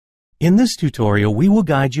In this tutorial, we will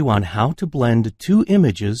guide you on how to blend two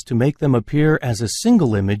images to make them appear as a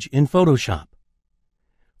single image in Photoshop.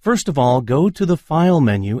 First of all, go to the File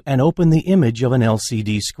menu and open the image of an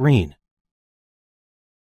LCD screen.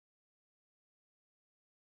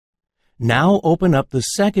 Now open up the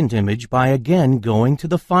second image by again going to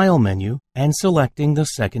the File menu and selecting the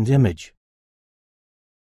second image.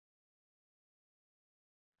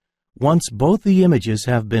 Once both the images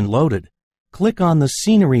have been loaded, click on the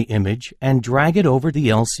Scenery image and drag it over the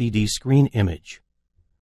LCD screen image.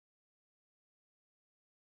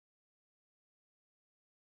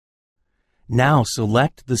 Now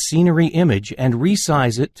select the Scenery image and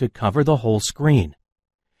resize it to cover the whole screen.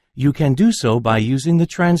 You can do so by using the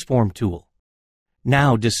Transform tool.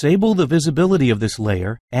 Now disable the visibility of this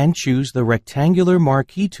layer and choose the Rectangular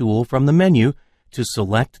Marquee tool from the menu to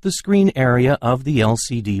select the screen area of the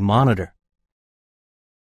LCD monitor.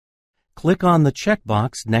 Click on the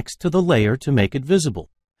checkbox next to the layer to make it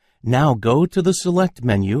visible. Now go to the Select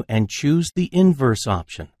menu and choose the Inverse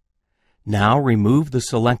option. Now remove the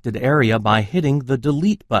selected area by hitting the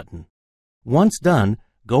Delete button. Once done,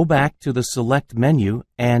 go back to the Select menu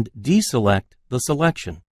and deselect the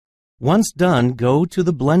selection. Once done, go to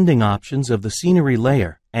the blending options of the scenery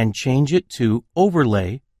layer and change it to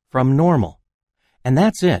Overlay from Normal. And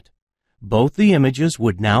that's it. Both the images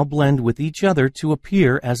would now blend with each other to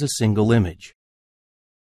appear as a single image.